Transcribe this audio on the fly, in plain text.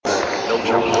no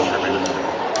challenges remaining.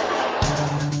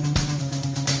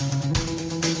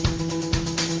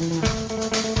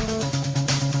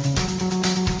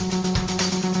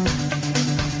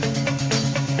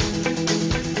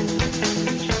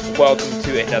 Welcome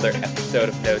to another episode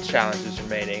of No Challenges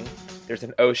Remaining. There's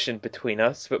an ocean between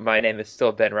us, but my name is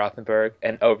still Ben Rothenberg,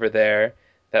 and over there,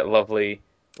 that lovely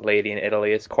lady in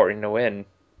Italy is Courtney Nguyen.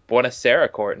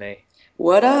 Buonasera, Courtney.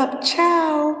 What up?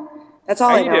 Ciao. That's all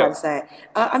How I you know how doing? to say.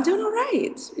 I'm doing all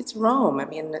right. It's Rome. I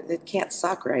mean, it can't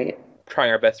suck, right?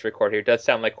 Trying our best to record here. It does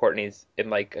sound like Courtney's in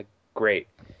like a great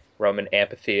Roman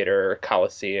amphitheater or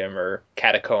coliseum or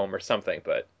catacomb or something,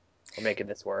 but we're making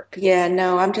this work. Yeah,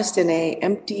 no, I'm just in a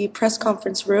empty press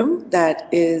conference room that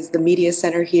is the media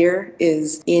center here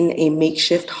is in a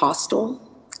makeshift hostel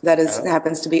that is Oh,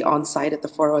 happens to be on site at the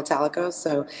Foro Italico.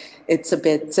 So it's a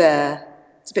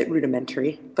bit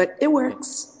rudimentary, but it it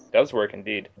works. does work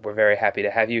indeed. We're very happy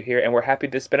to have you here, and we're happy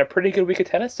this has been a pretty good week of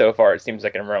tennis so far, it seems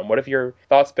like in Rome. What have your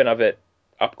thoughts been of it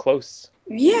up close?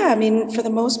 Yeah, I mean, for the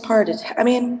most part, I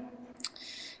mean,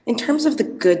 in terms of the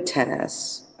good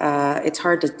tennis, it's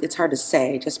hard to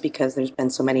say just because there's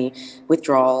been so many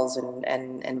withdrawals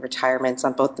and retirements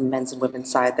on both the men's and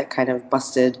women's side that kind of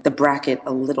busted the bracket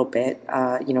a little bit.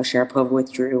 Sharapova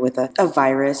withdrew with a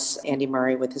virus. Andy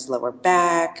Murray with his lower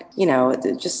back.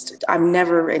 Just I'm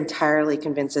never entirely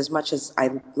convinced. As much as I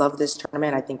love this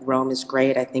tournament, I think Rome is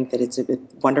great. I think that it's a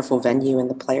wonderful venue and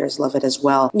the players love it as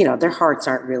well. Their hearts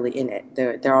aren't really in it.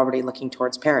 They're already looking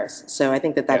towards Paris. So I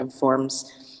think that Yeah.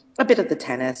 informs a bit of the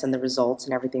tennis and the results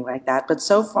and everything like that. But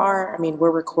so far, I mean,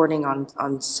 we're recording on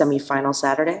semifinal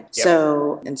Saturday. Yep.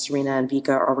 So and Serena and Vika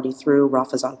are already through.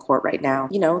 Rafa's on court right now.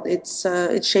 It's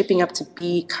shaping up to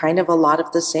be kind of a lot of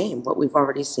the same what we've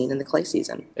already seen in the clay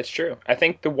season. It's true. I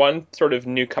think the one sort of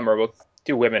newcomer, we'll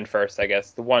do women first, I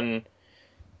guess. The one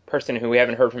person who we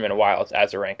haven't heard from in a while is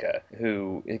Azarenka,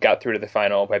 who got through to the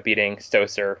final by beating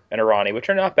Stosur and Irani, which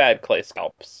are not bad clay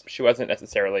scalps. She wasn't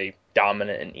necessarily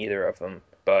dominant in either of them,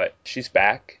 but she's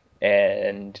back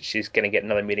and she's going to get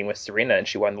another meeting with Serena, and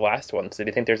she won the last one. So do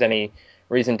you think there's any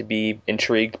reason to be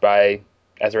intrigued by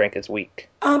Azarenka's week?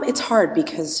 It's hard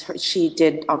because she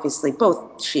did obviously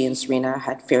both she and Serena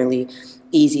had fairly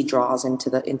easy draws into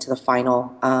the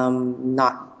final.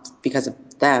 Not because of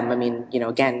them. I mean,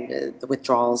 again, the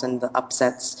withdrawals and the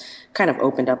upsets kind of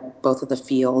opened up both of the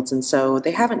fields, and so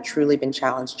they haven't truly been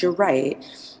challenged. You're right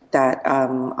that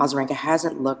Azarenka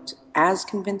hasn't looked as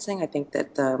convincing. I think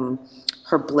that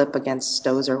her blip against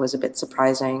Stosur was a bit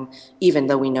surprising, even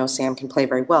though we know Sam can play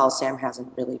very well. Sam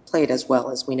hasn't really played as well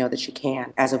as we know that she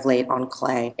can as of late on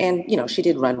clay. And, she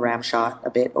did run Ramshot a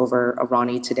bit over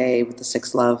Arani today with the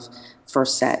 6-love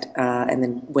first set and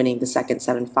then winning the second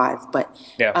 7-5. But,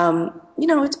 Yeah.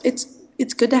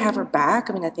 it's good to have her back.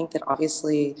 I mean, I think that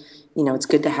obviously, it's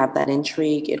good to have that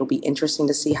intrigue. It'll be interesting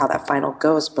to see how that final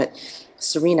goes. But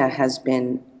Serena has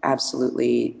been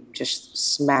absolutely just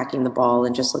smacking the ball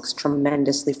and just looks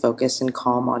tremendously focused and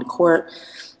calm on court.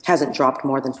 Hasn't dropped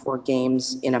more than 4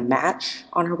 games in a match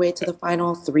on her way to the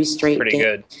final. Three It's straight pretty game,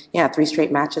 good. yeah, 3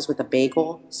 straight matches with a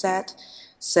bagel set.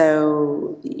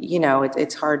 So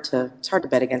it's hard to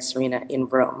bet against Serena in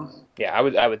Rome. Yeah, I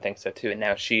would think so too. And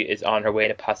now she is on her way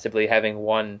to possibly having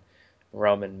won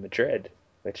Rome and Madrid,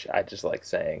 which I just like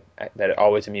saying. That it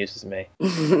always amuses me.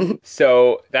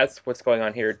 So that's what's going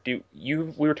on here. Do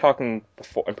you? We were talking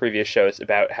before in previous shows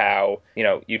about how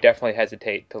you definitely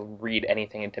hesitate to read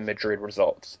anything into Madrid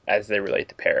results as they relate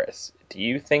to Paris. Do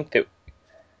you think that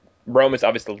Rome is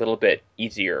obviously a little bit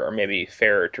easier or maybe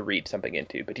fairer to read something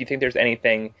into? But do you think there's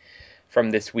anything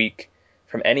from this week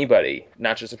from anybody,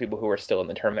 not just the people who are still in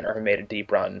the tournament or have made a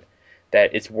deep run,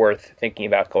 that it's worth thinking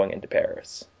about going into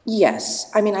Paris? Yes,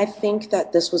 I mean, I think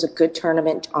that this was a good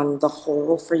tournament on the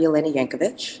whole for Yelena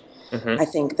Yankovic. Hmm. I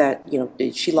think that,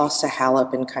 she lost to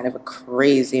Halep in kind of a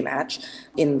crazy match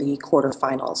in the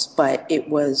quarterfinals, but it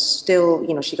was still,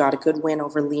 she got a good win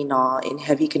over Lee Na in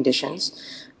heavy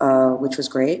conditions, which was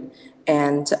great.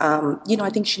 And, I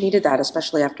think she needed that,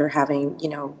 especially after having,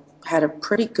 had a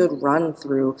pretty good run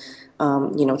through,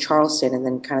 Charleston and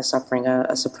then kind of suffering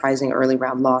a surprising early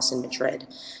round loss in Madrid.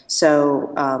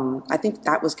 So I think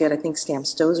that was good. I think Sam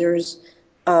Stoser's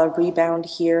rebound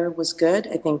here was good.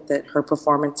 I think that her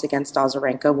performance against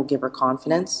Azarenka will give her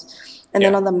confidence. And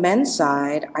then Yeah. on the men's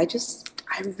side, I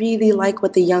really like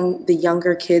what the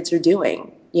younger kids are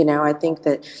doing. I think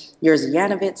that Jerzy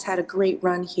Janowicz had a great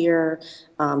run here,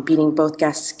 beating both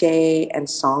Gasquet and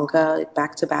Songa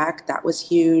back to back. That was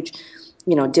huge.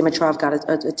 Dimitrov got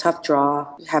a tough draw,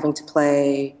 having to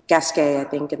play Gasquet, I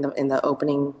think, in the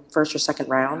opening first or second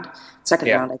round,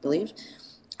 Yeah. I believe.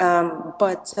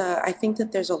 But I think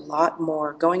that there's a lot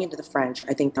more going into the French.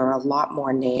 I think there are a lot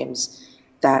more names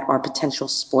that are potential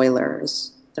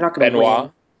spoilers. They're not going to Benoit.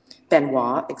 win.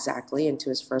 Benoit, exactly, into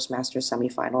his first Masters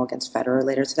semifinal against Federer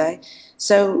later today.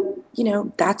 So,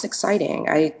 that's exciting.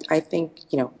 I think,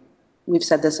 we've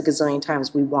said this a gazillion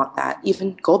times. We want that.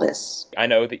 Even Golbis, I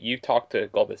know that you talked to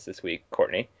Golbis this week,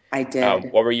 Courtney. I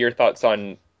did. What were your thoughts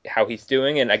on how he's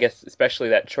doing, and I guess especially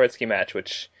that Troitsky match,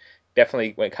 which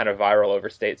definitely went kind of viral over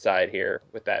stateside here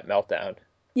with that meltdown.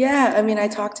 Yeah, I mean, I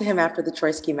talked to him after the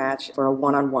Troitsky match for a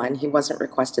one-on-one. He wasn't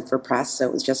requested for press, so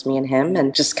it was just me and him,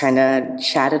 and just kind of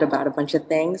chatted about a bunch of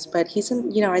things. But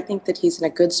I think that he's in a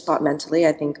good spot mentally.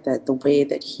 I think that the way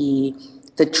that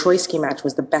the Troitsky match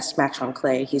was the best match on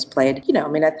clay he's played. I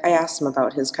mean, I asked him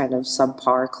about his kind of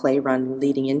subpar clay run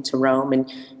leading into Rome, and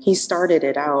he started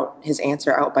his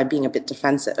answer out by being a bit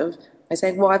defensive. I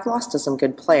said, well, I've lost to some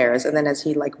good players. And then as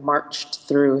he like marched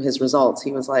through his results,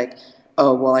 he was like,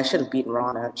 oh, well, I should have beaten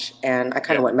Raonic. And I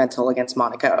kind Yeah, of went mental against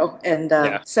Monaco. And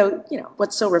yeah, so,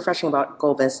 what's so refreshing about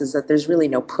Golbis is that there's really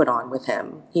no put on with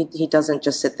him. He doesn't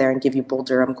just sit there and give you Bull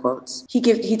Durham quotes.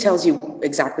 He tells you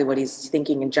exactly what he's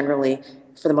thinking. And generally,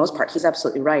 for the most part, he's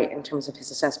absolutely right in terms of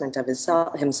his assessment of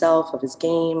himself, of his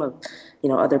game, of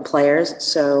other players.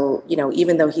 So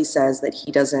even though he says that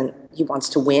he wants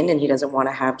to win and he doesn't want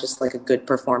to have just like a good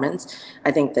performance,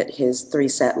 I think that his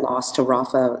 3-set loss to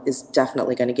Rafa is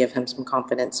definitely going to give him some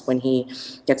confidence when he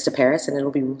gets to Paris, and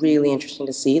it'll be really interesting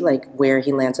to see like where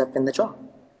he lands up in the draw.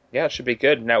 yeah. It should be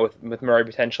good now with Murray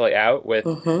potentially out, with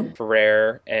Mm-hmm.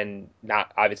 Ferrer and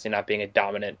not obviously not being a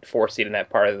dominant four seed in that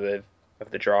part of the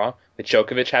draw. With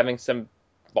Djokovic having some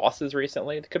losses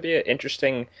recently, it could be an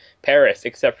interesting Paris,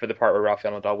 except for the part where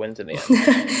Rafael Nadal wins in the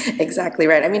end. Exactly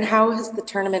right. I mean, how has the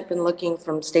tournament been looking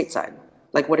from stateside?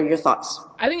 Like, what are your thoughts?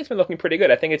 I think it's been looking pretty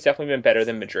good. I think it's definitely been better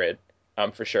than Madrid,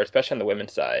 for sure, especially on the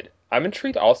women's side. I'm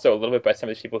intrigued also a little bit by some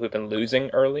of these people who've been losing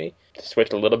early. To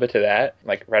switch a little bit to that,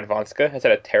 like Radvanska has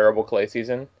had a terrible clay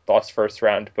season, lost first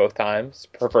round both times,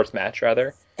 her first match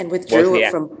rather.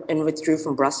 Wozniak, And withdrew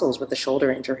from Brussels with a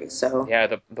shoulder injury. So yeah,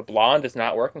 the blonde is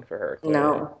not working for her clearly.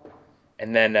 no.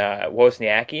 And then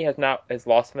Wozniacki has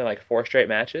lost something like four straight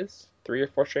matches, 3 or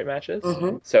 4 straight matches.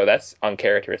 Mm-hmm. So that's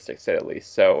uncharacteristic, to say at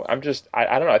least. So I don't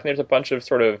know. I think there's a bunch of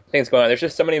sort of things going on. There's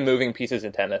just so many moving pieces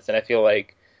in tennis, and I feel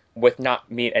like with not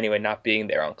me anyway, not being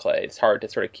there on clay, it's hard to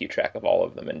sort of keep track of all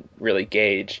of them and really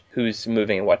gauge who's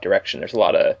moving in what direction. There's a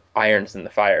lot of irons in the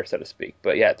fire, so to speak.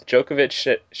 But yeah,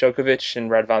 Djokovic and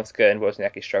Radvanska and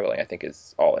Wozniacki struggling, I think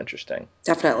is all interesting.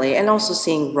 Definitely. And also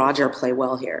seeing Roger play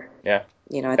well here. Yeah,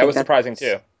 I that think was surprising that's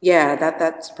too. yeah,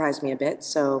 that surprised me a bit.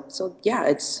 So yeah,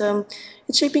 it's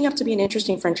shaping up to be an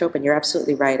interesting French Open. You're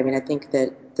absolutely right. I mean, I think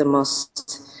that the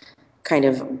most kind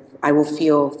of I will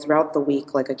feel throughout the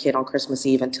week like a kid on Christmas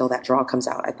Eve until that draw comes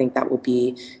out. I think that will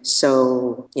be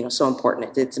so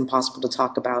important. It's impossible to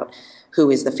talk about who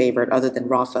is the favorite other than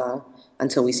Rafa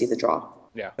until we see the draw.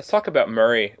 Yeah. Let's talk about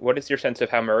Murray. What is your sense of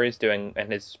how Murray's doing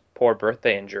and his poor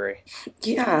birthday injury?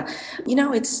 Yeah,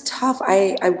 it's tough.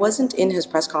 I wasn't in his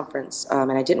press conference,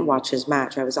 and I didn't watch his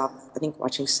match. I was off, I think,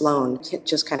 watching Sloane.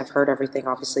 Just kind of heard everything,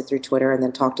 obviously, through Twitter, and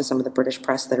then talked to some of the British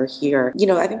press that are here.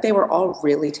 I think they were all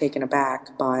really taken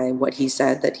aback by what he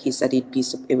said. That he said he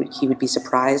would be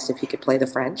surprised if he could play the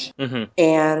French. Hmm.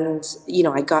 And,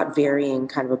 I got varying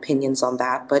kind of opinions on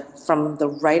that. But from the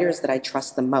writers that I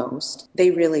trust the most,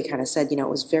 they really kind of said, it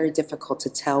was very difficult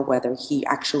to tell whether he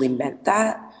actually meant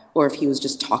that or if he was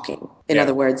just talking. In Yeah.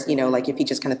 other words, like if he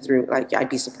just kind of threw, like, I'd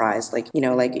be surprised, like,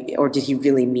 or did he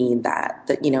really mean that,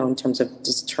 in terms of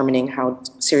determining how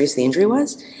serious the injury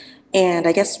was? And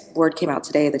I guess word came out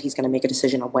today that he's going to make a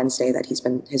decision on Wednesday, that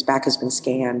his back has been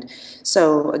scanned.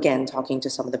 So again, talking to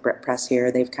some of the Brit press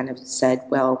here, they've kind of said,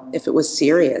 well, if it was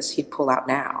serious, he'd pull out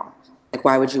now. Like,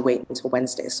 why would you wait until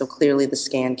Wednesday? So clearly the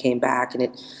scan came back and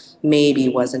it maybe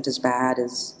wasn't as bad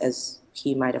as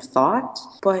he might have thought.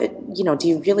 But, do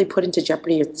you really put into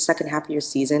jeopardy your second half of your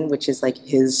season, which is like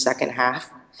his second half?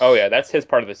 Oh yeah, that's his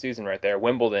part of the season right there.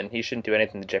 Wimbledon, he shouldn't do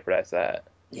anything to jeopardize that.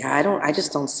 Yeah, I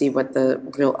just don't see what the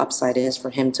real upside is for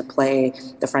him to play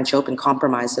the French Open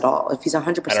compromised at all. If he's I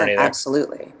don't 100%, either.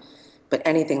 absolutely. But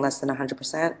anything less than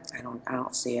 100%, I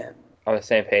don't see it. On the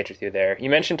same page with you there. You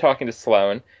mentioned talking to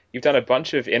Sloane. You've done a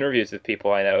bunch of interviews with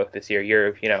people I know this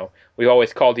year. We've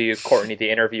always called you Courtney the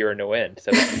interviewer in the wind,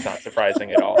 so this is not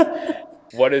surprising at all.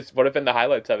 What have been the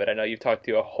highlights of it? I know you've talked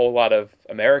to a whole lot of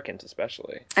Americans,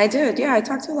 especially. I did, yeah. I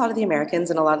talked to a lot of the Americans,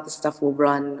 and a lot of the stuff will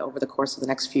run over the course of the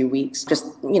next few weeks. Just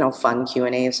fun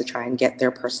Q&As to try and get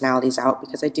their personalities out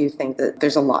because I do think that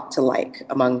there's a lot to like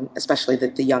among, especially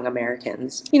the young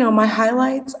Americans. My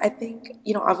highlights, I think,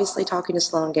 obviously talking to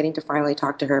Sloan, getting to finally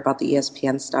talk to her about the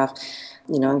ESPN stuff.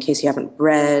 In case you haven't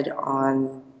read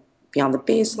on Beyond the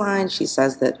Baseline, she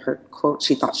says that her quote,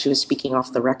 she thought she was speaking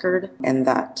off the record, and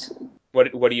that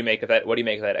What do you make of that? What do you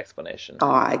make of that explanation?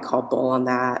 I call bull on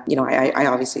that. I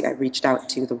obviously I reached out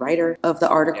to the writer of the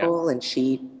Yeah. article, and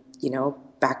she,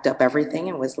 backed up everything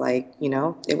and was like,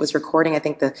 it was recording. I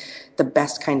think the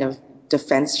best kind of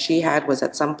defense she had was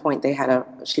at some point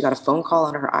she got a phone call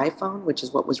on her iPhone, which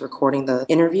is what was recording the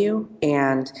interview,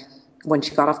 and when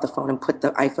she got off the phone and put the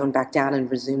iPhone back down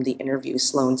and resumed the interview,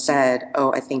 Sloan said,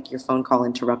 "Oh, I think your phone call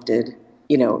interrupted,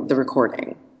 the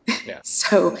recording." Yeah.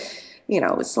 So,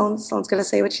 Sloane's going to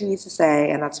say what she needs to say,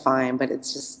 and that's fine. But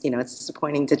it's just, it's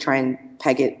disappointing to try and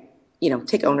peg it,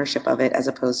 take ownership of it as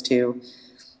opposed to,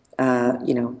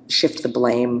 shift the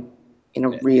blame in a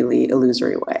really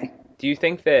illusory way. Do you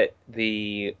think that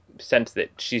the sense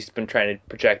that she's been trying to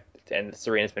project and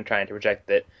Serena's been trying to project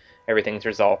that everything's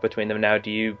resolved between them now, do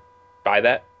you buy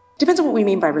that? Depends on what we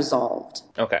mean by resolved.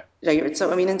 Okay. Right?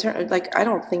 So, I mean, I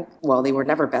don't think, well, they were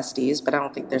never besties, but I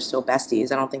don't think they're still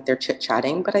besties. I don't think they're chit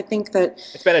chatting, but I think that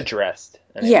It's been addressed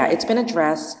yeah, anyway. it's been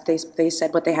addressed. They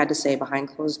said what they had to say behind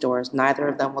closed doors. Neither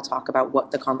of them will talk about what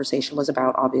the conversation was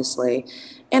about, obviously,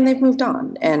 and they've moved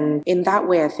on. And in that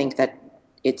way, I think that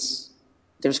it's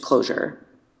there's closure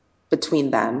between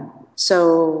them.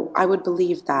 So I would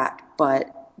believe that.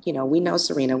 But we know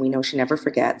Serena. We know she never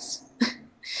forgets.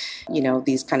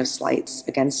 These kind of slights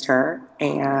against her.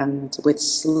 And with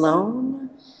Sloane,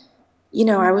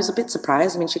 I was a bit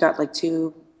surprised. I mean, she got like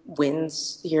two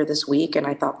wins here this week, and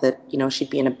I thought that, she'd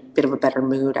be in a bit of a better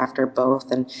mood after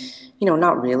both. And,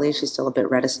 not really. She's still a bit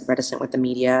reticent with the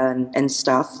media and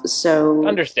stuff. So,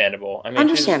 Understandable. I mean,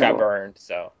 she just got understandable. burned,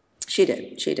 so She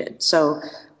did. She did. So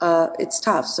it's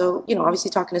tough. So, obviously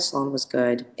talking to Sloan was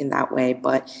good in that way.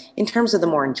 But in terms of the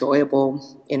more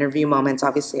enjoyable interview moments,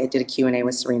 obviously I did a Q&A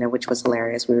with Serena, which was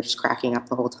hilarious. We were just cracking up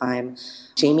the whole time.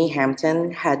 Jamie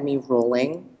Hampton had me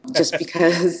rolling just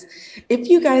because if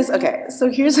you guys, okay, so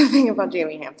here's the thing about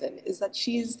Jamie Hampton is that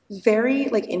she's very,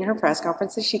 like in her press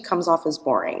conferences, she comes off as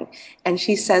boring and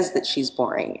she says that she's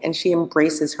boring and she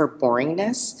embraces her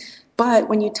boringness. But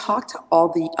when you talk to all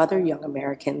the other young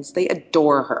Americans, they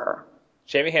adore her.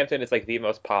 Jamie Hampton is like the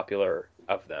most popular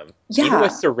of them. Yeah,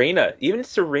 Even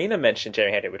Serena mentioned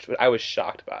Jamie Hampton, which I was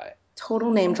shocked by.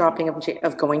 total name dropping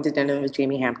of going to dinner with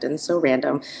Jamie Hampton, so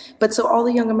random. But so all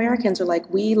the young Americans are like,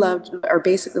 are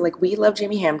basically like, we love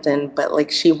Jamie Hampton, but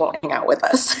like she won't hang out with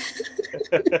us.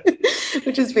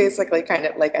 Which is basically kind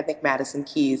of like, I think Madison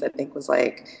Keys, I think was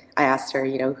like, I asked her,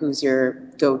 who's your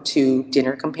go-to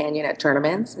dinner companion at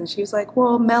tournaments? And she was like,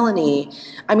 well, Melanie.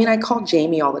 I mean, I call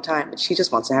Jamie all the time, but she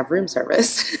just wants to have room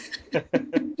service.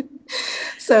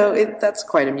 So that's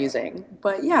quite amusing.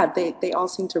 But yeah, they all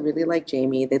seem to really like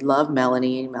Jamie. They love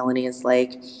Melanie. Melanie is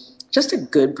like just a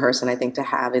good person, I think, to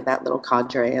have in that little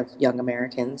cadre of young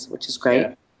Americans, which is Yeah. great.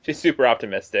 She's super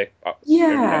optimistic,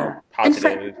 Yeah, and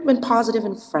positive. and positive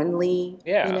and friendly.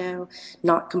 Yeah.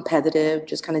 Not competitive,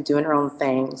 just kind of doing her own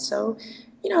thing. So,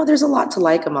 there's a lot to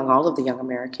like among all of the young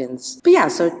Americans. But yeah,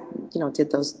 so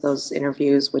did those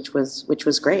interviews, which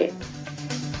was great.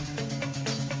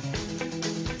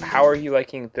 How are you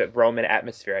liking the Roman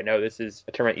atmosphere? I know this is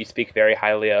a tournament you speak very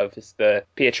highly of. Is the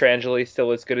Pietrangeli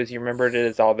still as good as you remembered it?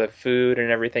 Is all the food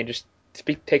and everything? Just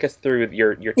take us through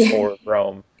your tour of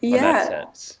Rome on that Yeah,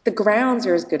 sense. the grounds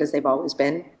are as good as they've always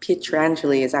been.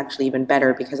 Pietrangeli is actually even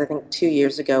better because I think 2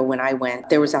 years ago when I went,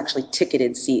 there was actually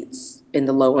ticketed seats in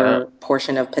the Oh, lower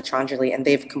portion of Pietrangeli, and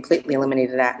they've completely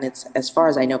eliminated that. And it's, as far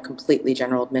as I know, completely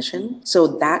general admission. So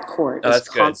that court oh, is that's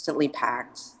good. constantly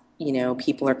packed.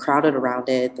 People are crowded around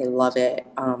it. They love it.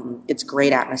 It's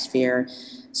great atmosphere.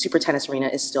 Super Tennis Arena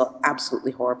is still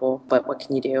absolutely horrible, but what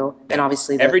can you do? And Yeah.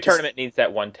 obviously Every the tournament needs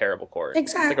that one terrible court.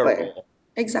 It's like a exactly. rule.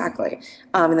 Exactly.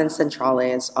 And then Centrale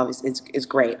is obviously is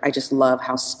great. I just love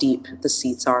how steep the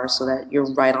seats are so that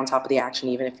you're right on top of the action,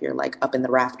 even if you're like up in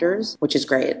the rafters, which is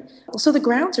great. So the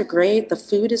grounds are great. The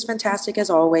food is fantastic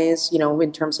as always,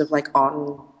 in terms of like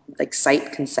on like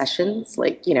site concessions,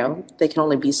 like, they can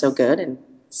only be so good and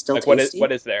still Like tasty.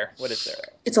 what is there?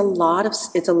 It's a lot of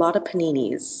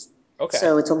paninis. Okay.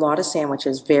 So it's a lot of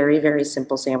sandwiches, very, very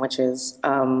simple sandwiches,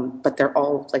 but they're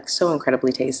all like so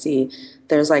incredibly tasty.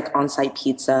 There's like on-site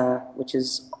pizza, which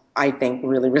is, I think,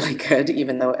 really, really good,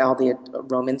 even though all the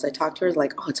Romans I talked to are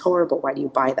like, oh, it's horrible. Why do you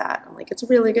buy that? I'm like, it's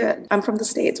really good. I'm from the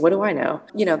States. What do I know?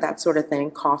 You know, that sort of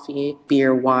thing. Coffee,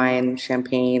 beer, wine,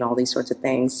 champagne, all these sorts of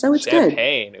things. So it's good.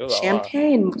 Champagne. Ooh la la.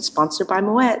 Champagne, sponsored by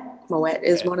Moet. Moet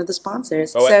is Yeah. one of the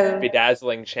sponsors. Moet So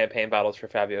bedazzling champagne bottles for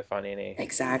Fabio Fognini.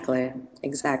 exactly,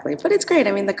 exactly. But it's great.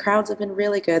 I mean, the crowds have been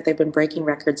really good. They've been breaking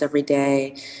records every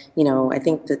day. You know, I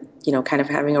think that, you know, kind of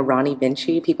having a Ronnie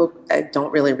Vinci, people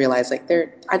don't really realize like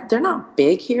they're not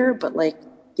big here, but like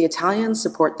the Italians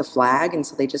support the flag, and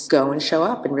so they just go and show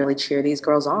up and really cheer these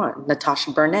girls on.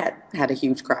 Natasha Burnett had a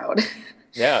huge crowd.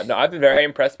 Yeah, no, I've been very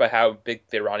impressed by how big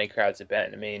the Ronnie crowds have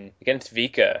been. I mean, against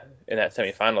Vika in that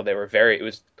semifinal, they were very. It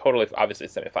was totally obviously a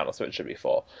semifinal, so it should be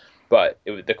full, but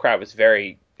the crowd was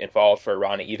very involved for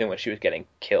Ronnie, even when she was getting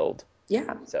killed.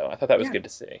 Yeah, So I thought that was yeah. good to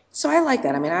see. So I like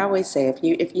that. I mean, I always say if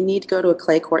you need to go to a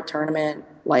clay court tournament,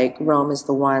 like Rome is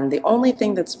the one. The only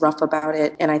thing that's rough about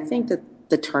it, and I think that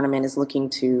the tournament is looking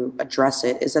to address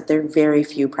it, is that there are very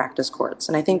few practice courts,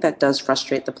 and I think that does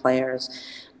frustrate the players.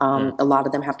 Mm. A lot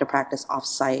of them have to practice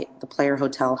off-site. The player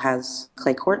hotel has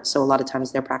clay courts, so a lot of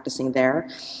times they're practicing there.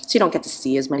 So you don't get to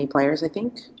see as many players, I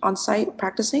think, on site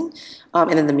practicing.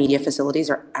 And then the media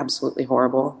facilities are absolutely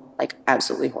horrible, like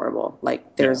absolutely horrible. Like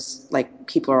Yeah. there's like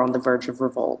people are on the verge of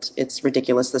revolt. It's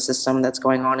ridiculous the system that's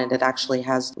going on, and it actually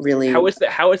has really How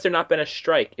has there not been a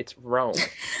strike? It's Rome.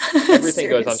 Everything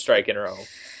goes on seriously. strike in Rome.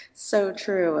 So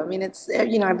true. I mean, it's,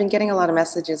 you know, I've been getting a lot of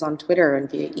messages on Twitter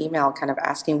and via email kind of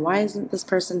asking, why isn't this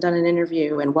person done an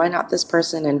interview and why not this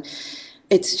person? And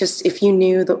it's just, if you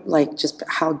knew that, like, just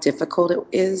how difficult it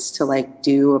is to, like,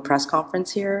 do a press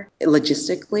conference here,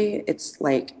 logistically, it's,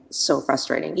 like, so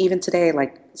frustrating. Even today,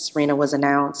 like, Serena was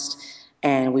announced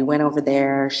and we went over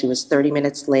there. She was 30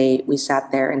 minutes late. We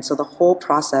sat there. And so the whole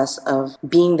process of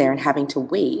being there and having to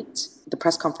wait, the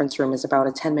press conference room is about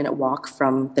a 10-minute walk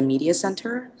from the media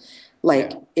center.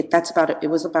 Like Yeah. it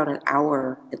was about an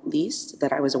hour at least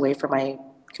that I was away from my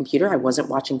computer. I wasn't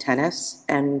watching tennis,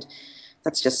 and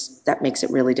that makes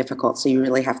it really difficult. So you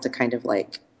really have to kind of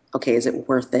like, okay, is it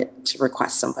worth it to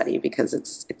request somebody, because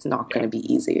it's not going Yeah. to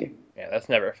be easy. Yeah, that's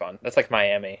never fun. That's like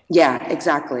Miami. Yeah,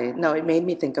 exactly. No, it made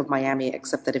me think of Miami,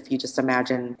 except that if you just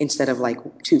imagine instead of like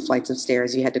 2 flights of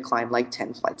stairs, you had to climb like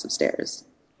 10 flights of stairs.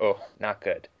 Oh, not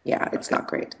good. Yeah, Not it's good. not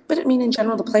great. But I mean, in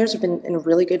general, the players have been in a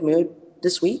really good mood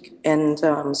this week, and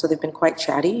so they've been quite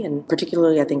chatty. And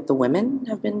particularly, I think the women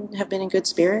have been in good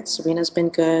spirits. Serena's been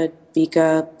good.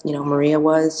 Vika, you know, Maria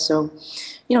was. So,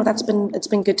 you know, it's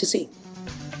been good to see.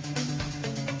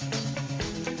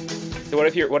 So what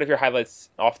if your highlights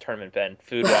off tournament been?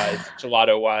 Food wise,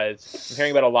 gelato wise. I'm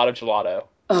hearing about a lot of gelato.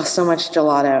 Oh, so much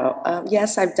gelato.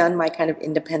 Yes, I've done my kind of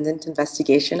independent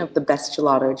investigation of the best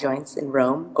gelato joints in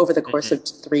Rome over the course Hmm. of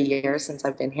 3 years since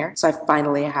I've been here. So I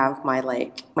finally have my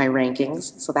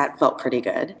rankings. So that felt pretty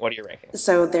good. What are your rankings?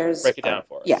 So there's Break it down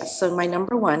for us. yes. So my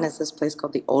number one is this place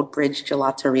called the Old Bridge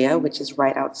Gelateria, which is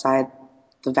right outside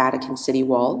the Vatican City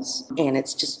walls, and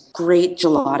it's just great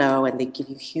gelato, and they give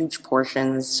you huge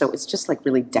portions. So it's just like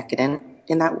really decadent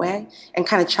in that way, and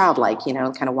kind of childlike, you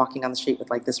know, kind of walking down the street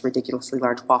with like this ridiculously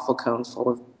large waffle cone full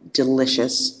of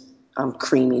delicious,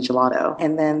 creamy gelato.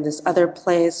 And then this other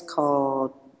place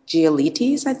called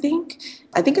Giolitti's, I think.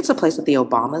 I think it's a place that the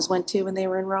Obamas went to when they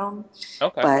were in Rome.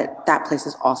 Okay. But that place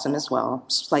is awesome as well.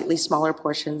 Slightly smaller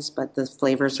portions, but the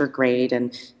flavors are great,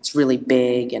 and it's really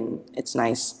big and it's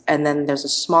nice. And then there's a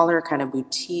smaller kind of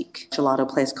boutique gelato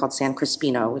place called San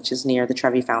Crispino, which is near the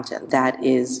Trevi Fountain. That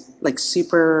is like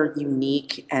super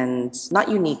unique, and not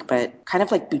unique, but kind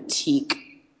of like boutique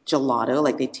gelato.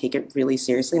 Like they take it really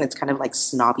seriously, and it's kind of like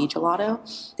snobby gelato.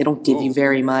 They don't give you Ooh.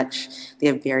 very much. They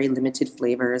have very limited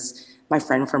flavors. My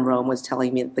friend from Rome was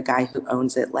telling me that the guy who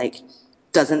owns it, like,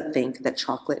 doesn't think that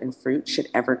chocolate and fruit should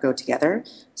ever go together.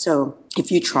 So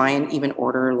if you try and even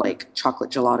order like chocolate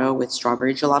gelato with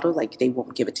strawberry gelato, like they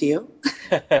won't give it to you.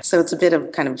 So it's a bit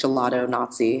of kind of gelato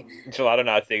Nazi. Gelato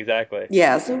Nazi, exactly.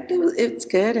 Yeah, so it's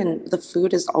good, and the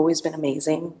food has always been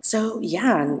amazing. So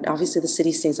yeah, and obviously the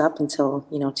city stays up until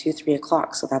 2, 3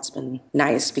 o'clock. So that's been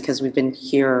nice because we've been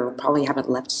here, probably haven't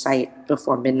left site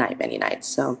before midnight many nights.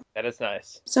 So That is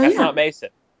nice. so That's yeah, not Mason.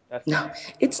 That's no,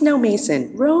 nice. it's no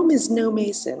Mason. Rome is no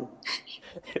Mason.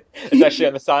 It's actually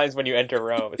on the signs when you enter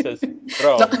Rome. It says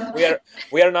Rome. No,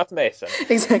 We are not Mason.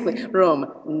 exactly.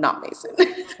 Rome, not Mason.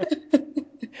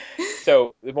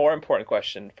 So the more important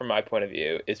question from my point of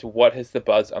view is what has the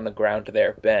buzz on the ground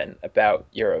there been about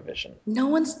Eurovision? No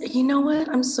one's, you know what?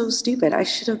 I'm so stupid. I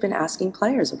should have been asking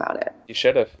players about it. You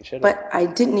should have. You should have. But I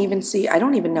didn't even see, I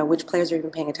don't even know which players are even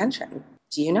paying attention.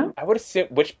 Do you know? I would assume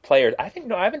which players. I think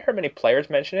no, I haven't heard many players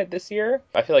mention it this year.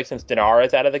 I feel like since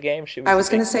Dinara's out of the game, she I was a was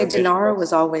going big to say Eurovision Dinara person.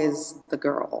 was always the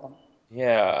girl.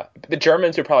 Yeah, the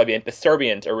Germans would probably be. The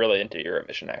Serbians are really into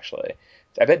Eurovision, actually.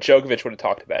 I bet Djokovic would have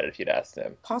talked about it if you'd asked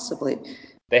him. Possibly.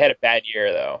 They had a bad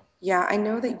year though. Yeah, I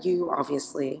know that you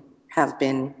obviously have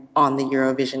been on the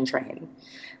Eurovision train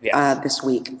Yes, this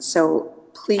week. So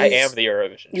I am please, the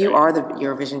Eurovision you train. are the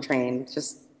Eurovision train,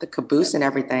 just the caboose and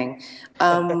everything.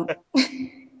 Um,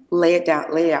 lay it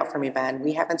down, lay it out for me, Ben.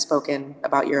 We haven't spoken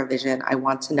about Eurovision. I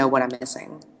want to know what I'm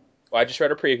missing. Well, I just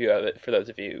read a preview of it for those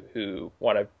of you who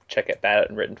want to check it that out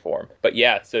in written form. But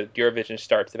yeah, so Eurovision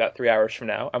starts about 3 hours from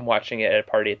now. I'm watching it at a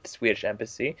party at the Swedish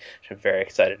Embassy, which I'm very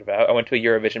excited about. I went to a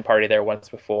Eurovision party there once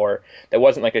before. That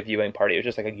wasn't like a viewing party; it was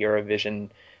just like a Eurovision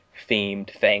themed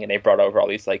thing, and they brought over all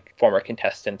these like former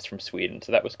contestants from Sweden,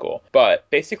 so that was cool. But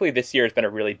basically, this year has been a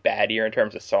really bad year in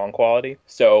terms of song quality.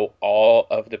 So all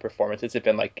of the performances have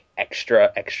been like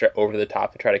extra over the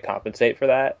top to try to compensate for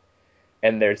that.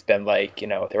 And there's been like,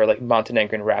 there were like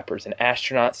Montenegrin rappers in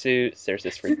astronaut suits. There's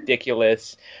this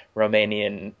ridiculous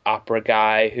Romanian opera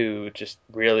guy who just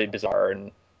really bizarre,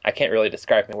 and I can't really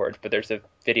describe in words, but there's a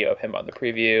video of him on the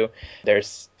preview.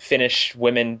 There's Finnish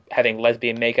women having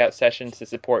lesbian makeout sessions to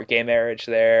support gay marriage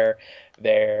there.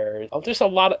 There's just a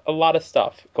lot of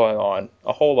stuff going on,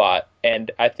 a whole lot, and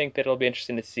I think that it'll be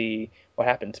interesting to see what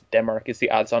happens. Denmark is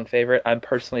the odds-on favorite. I'm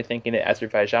personally thinking that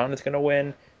Azerbaijan is going to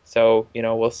win. So,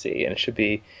 we'll see. And it should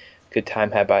be a good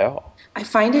time had by all. I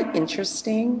find it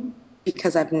interesting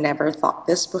because I've never thought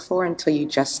this before until you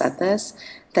just said this,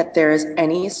 that there is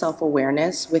any self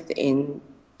awareness within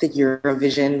the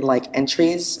Eurovision like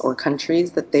entries or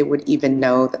countries that they would even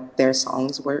know that their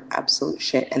songs were absolute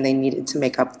shit and they needed to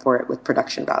make up for it with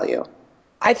production value.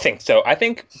 I think so. I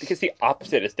think because the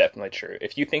opposite is definitely true.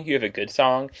 If you think you have a good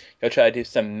song, you'll try to do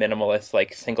some minimalist,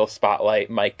 like single spotlight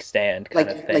mic stand kind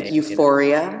of Like thing.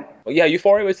 Euphoria. Well, yeah,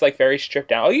 Euphoria was like very stripped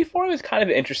down. Oh, Euphoria was kind of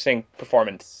an interesting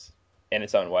performance in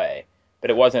its own way, but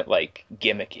it wasn't like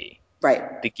gimmicky.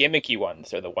 Right. The gimmicky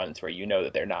ones are the ones where you know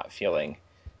that they're not feeling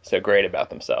so great about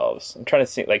themselves. I'm trying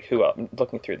to see like who else. I'm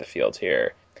looking through the field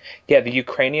here. Yeah, the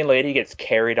Ukrainian lady gets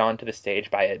carried onto the stage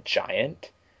by a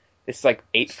giant. This like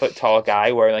 8 foot tall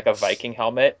guy wearing like a Viking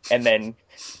helmet, and then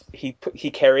he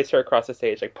carries her across the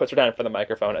stage, like puts her down in front of the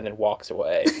microphone, and then walks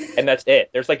away. And that's it.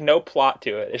 There's like no plot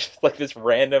to it. It's just like this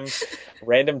random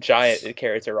giant that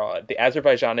carries her on. The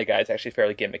Azerbaijani guy is actually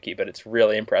fairly gimmicky, but it's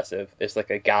really impressive. There's like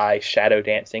a guy shadow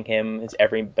dancing him. His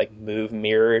every like move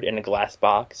mirrored in a glass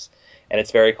box, and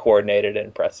it's very coordinated and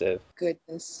impressive.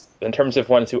 Goodness. In terms of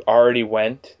ones who already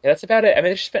went, yeah, that's about it. I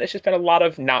mean, it's just been a lot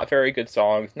of not very good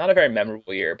songs, not a very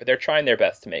memorable year, but they're trying their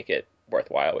best to make it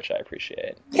worthwhile, which I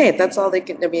appreciate. Hey, that's all they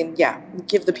can. I mean, yeah,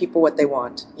 give the people what they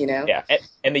want, you know? Yeah,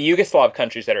 and the Yugoslav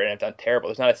countries that are in it have done terrible.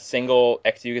 There's not a single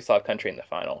ex-Yugoslav country in the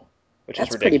final, which is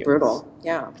That's pretty ridiculous. brutal.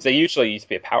 Yeah. Because they usually used to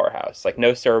be a powerhouse. Like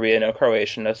no Serbia, no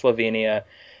Croatia, no Slovenia.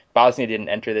 Bosnia didn't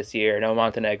enter this year. No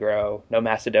Montenegro, no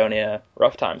Macedonia.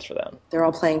 Rough times for them. They're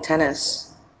all playing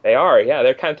tennis. They are, yeah.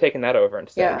 They're kind of taking that over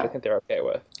instead, which I Yeah. think they're okay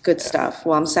with. Good Yeah. stuff.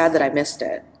 Well, I'm sad that I missed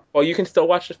it. Well, you can still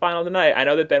watch the final tonight. I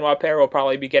know that Benoit Paire will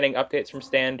probably be getting updates from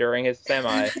Stan during his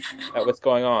semi at what's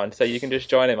going on, so you can just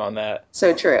join him on that.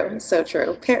 So true. So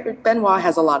true. Benoit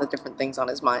has a lot of different things on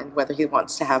his mind, whether he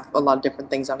wants to have a lot of different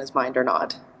things on his mind or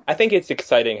not. I think it's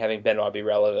exciting having Benoit be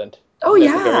relevant. Oh,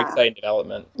 That's a very yeah. exciting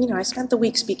development. I spent the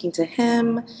week speaking to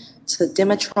him, to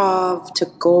Dimitrov, to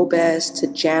Golbes, to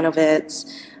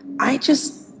Janovitz. I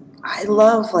just, I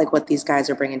love like what these guys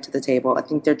are bringing to the table. I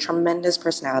think they're tremendous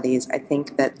personalities. I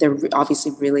think that they're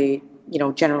obviously really,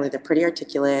 generally they're pretty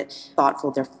articulate, thoughtful,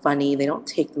 they're funny, they don't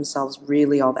take themselves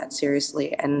really all that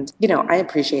seriously. And, I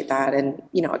appreciate that. And,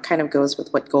 it kind of goes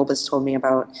with what Golbes told me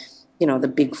about the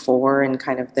big four and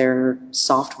kind of their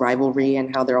soft rivalry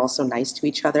and how they're also nice to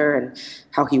each other and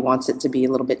how he wants it to be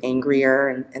a little bit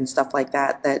angrier and stuff like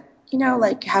that,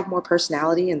 like have more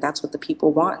personality and that's what the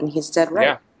people want. And he's dead right.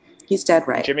 Yeah, He's dead and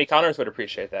right. Jimmy Connors would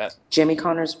appreciate that. Jimmy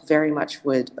Connors very much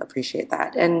would appreciate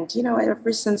that. And,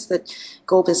 ever since that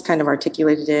Gold has kind of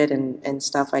articulated it and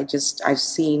stuff, I've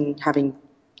seen having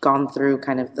gone through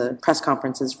kind of the press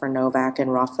conferences for Novak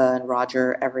and Rafa and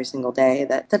Roger every single day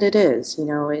that it is,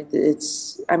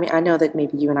 it's, I mean, I know that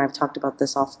maybe you and I have talked about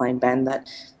this offline, Ben, that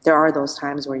there are those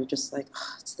times where you're just like,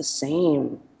 oh, it's the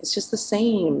same. It's just the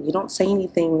same. You don't say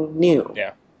anything new.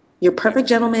 Yeah. You're a perfect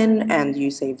gentleman and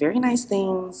you say very nice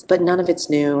things, but none of it's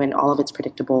new and all of it's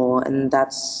predictable, and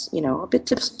that's, a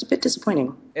bit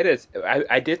disappointing. It is.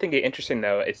 I did think it interesting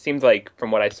though. It seemed like from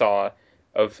what I saw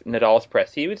of Nadal's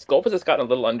press, Golbas has gotten a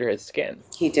little under his skin.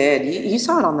 He did. You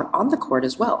saw it on the court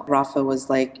as well. Rafa was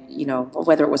like,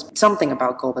 whether it was something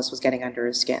about Golbas was getting under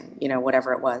his skin,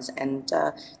 whatever it was, and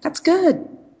that's good.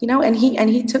 And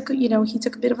he took he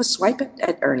took a bit of a swipe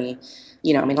at Ernie.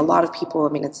 I mean, a lot of people. I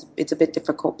mean, it's a bit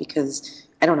difficult because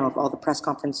I don't know if all the press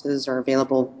conferences are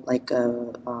available like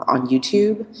on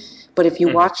YouTube, but if you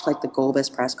Hmm. watch like the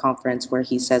Golbas press conference where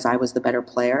he says I was the better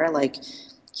player, like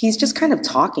he's just kind of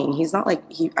talking. He's not like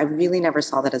he. I really never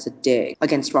saw that as a dig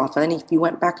against Rafa. And if you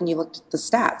went back and you looked at the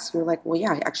stats, you're like, well,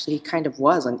 yeah, actually, he kind of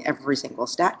was on every single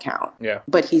stat count. Yeah.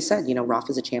 But he said,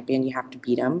 Rafa's a champion. You have to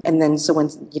beat him. And then so when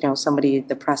somebody,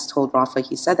 the press told Rafa,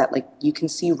 he said that like you can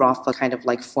see Rafa kind of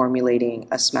like formulating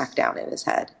a smackdown in his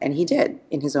head, and he did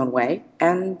in his own way,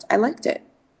 and I liked it.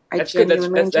 I That's good. That's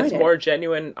genuinely that's enjoyed that's it. more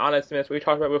genuine, honest. I mean, that's what we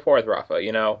talked about before with Rafa.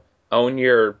 Own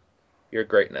your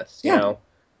greatness. Yeah,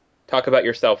 Talk about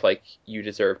yourself like you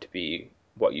deserve to be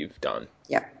what you've done.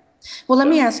 yeah. Well, let So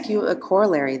me ask you a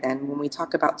corollary then. When we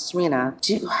talk about Serena,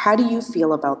 how do you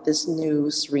feel about this new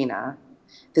Serena,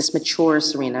 this mature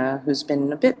Serena, who's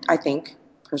been a bit, I think,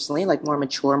 personally, like more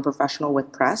mature and professional with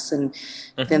press and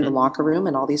within hmm the locker room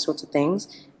and all these sorts of things?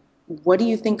 What do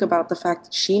you think about the fact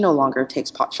that she no longer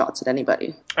takes pot shots at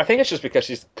anybody? I think it's just because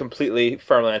she's completely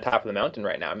firmly on top of the mountain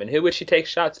right now. I mean, who would she take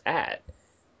shots at?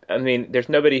 I mean, there's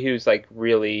nobody who's like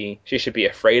really she should be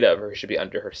afraid of or should be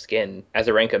under her skin.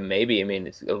 Azarenka, maybe. I mean,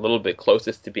 it's a little bit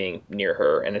closest to being near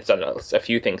her, and it's done a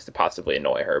few things to possibly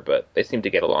annoy her, but they seem to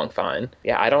get along fine.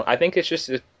 Yeah, I don't. I think it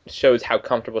shows how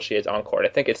comfortable she is on court. I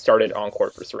think it started on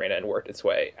court for Serena and worked its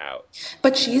way out.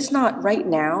 But she's not, right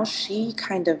now, she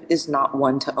kind of is not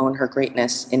one to own her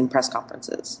greatness in press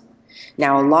conferences.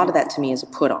 Now, a lot of that to me is a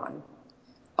put on.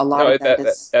 A lot No, of that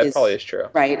that probably is true.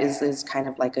 right is kind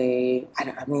of like I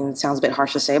mean, it sounds a bit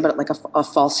harsh to say, but like a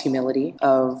false humility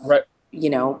of Right.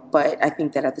 but I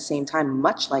think that at the same time,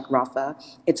 much like Rafa,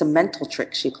 it's a mental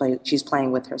trick she's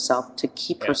playing with herself to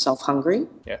keep Yeah. herself hungry.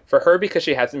 Yeah, for her, because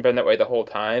she hasn't been that way the whole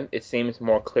time, it seems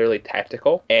more clearly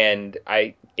tactical, and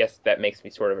I guess that makes me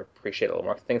sort of appreciate it a little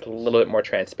more. I think it's a little bit more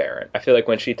transparent. I feel like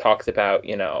when she talks about,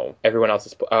 everyone else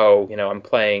is, I'm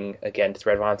playing against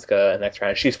Radwanska next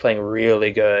round, she's playing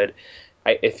really good.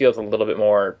 It feels a little bit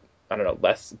more, I don't know,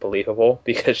 less believable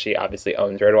because she obviously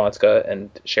owns Radwanska and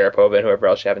Sharapova and whoever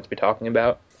else she happens to be talking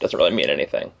about. Doesn't really mean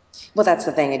anything. Well, that's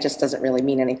the thing. It just doesn't really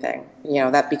mean anything.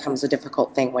 That becomes a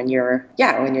difficult thing when you're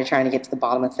trying to get to the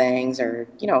bottom of things or,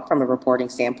 from a reporting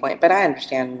standpoint. But I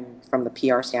understand from the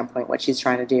PR standpoint what she's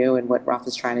trying to do and what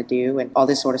Rafa's trying to do and all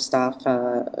this sort of stuff.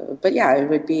 But yeah, it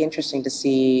would be interesting to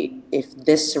see if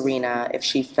this Serena, if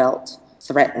she felt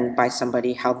threatened by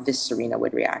somebody, how this Serena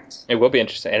would react. It will be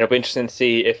interesting, and it'll be interesting to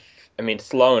see if, I mean,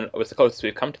 Sloane was the closest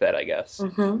we've come to that, I guess.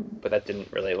 Mm-hmm. But that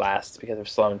didn't really last because of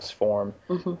Sloane's form.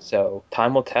 Mm-hmm. So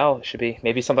time will tell. It should be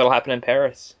maybe something will happen in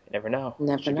Paris. You never know.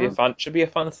 Never know. Should be a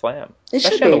fun slam, It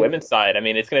should especially on the be. women's side. I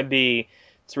mean, it's going to be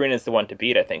Serena's the one to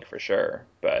beat, I think for sure.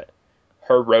 But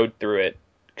her road through it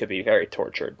could be very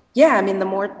tortured. Yeah, I mean, the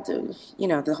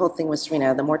whole thing with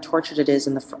Serena, the more tortured it is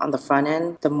on the front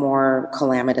end, the more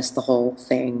calamitous the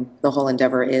whole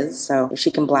endeavor is. So if she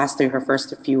can blast through her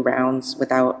first few rounds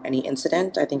without any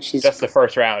incident, I think she's, Just the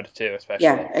first round too, especially.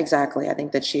 yeah, exactly. I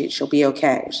think that she'll be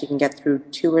okay. If she can get through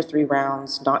 2 or 3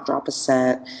 rounds, not drop a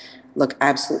set, look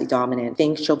absolutely dominant. I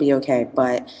think she'll be okay.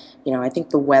 But I think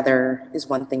the weather is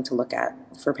one thing to look at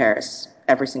for Paris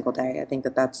every single day. I think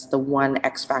that that's the one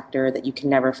X factor that you can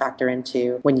never factor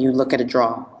into when you look at a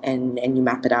draw and you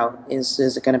map it out. Is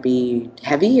it going to be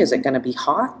heavy? Is it going to be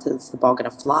hot? Is the ball going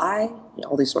to fly?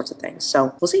 All these sorts of things.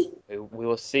 So we'll see. We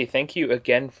will see. Thank you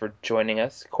again for joining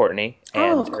us, Courtney, Oh,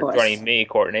 and of or course. joining me,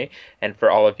 Courtney, and for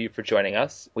all of you for joining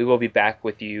us. We will be back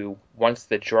with you once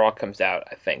the draw comes out,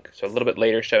 I think. So a little bit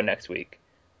later show next week.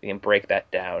 We can break that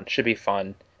down. Should be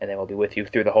fun. And then we'll be with you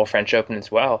through the whole French Open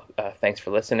as well. Thanks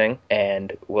for listening,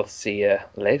 and we'll see you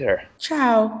later.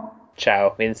 Ciao.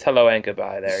 Ciao means hello and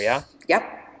goodbye there, yeah? Yep,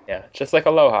 Yeah, just like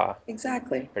aloha,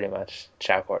 exactly. pretty much.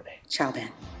 Ciao, Courtney. Ciao, Ben.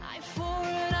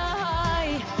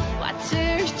 Why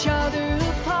tear each other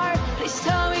apart? Please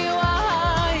tell me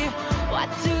why. Why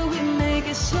do we make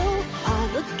it so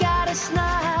hard? Look at us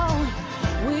now.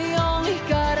 We only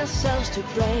got ourselves to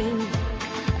blame.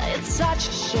 It's such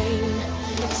a shame.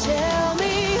 Tell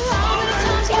me how many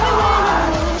times can we win and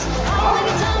lose? How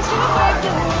many times can we break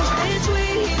the rules between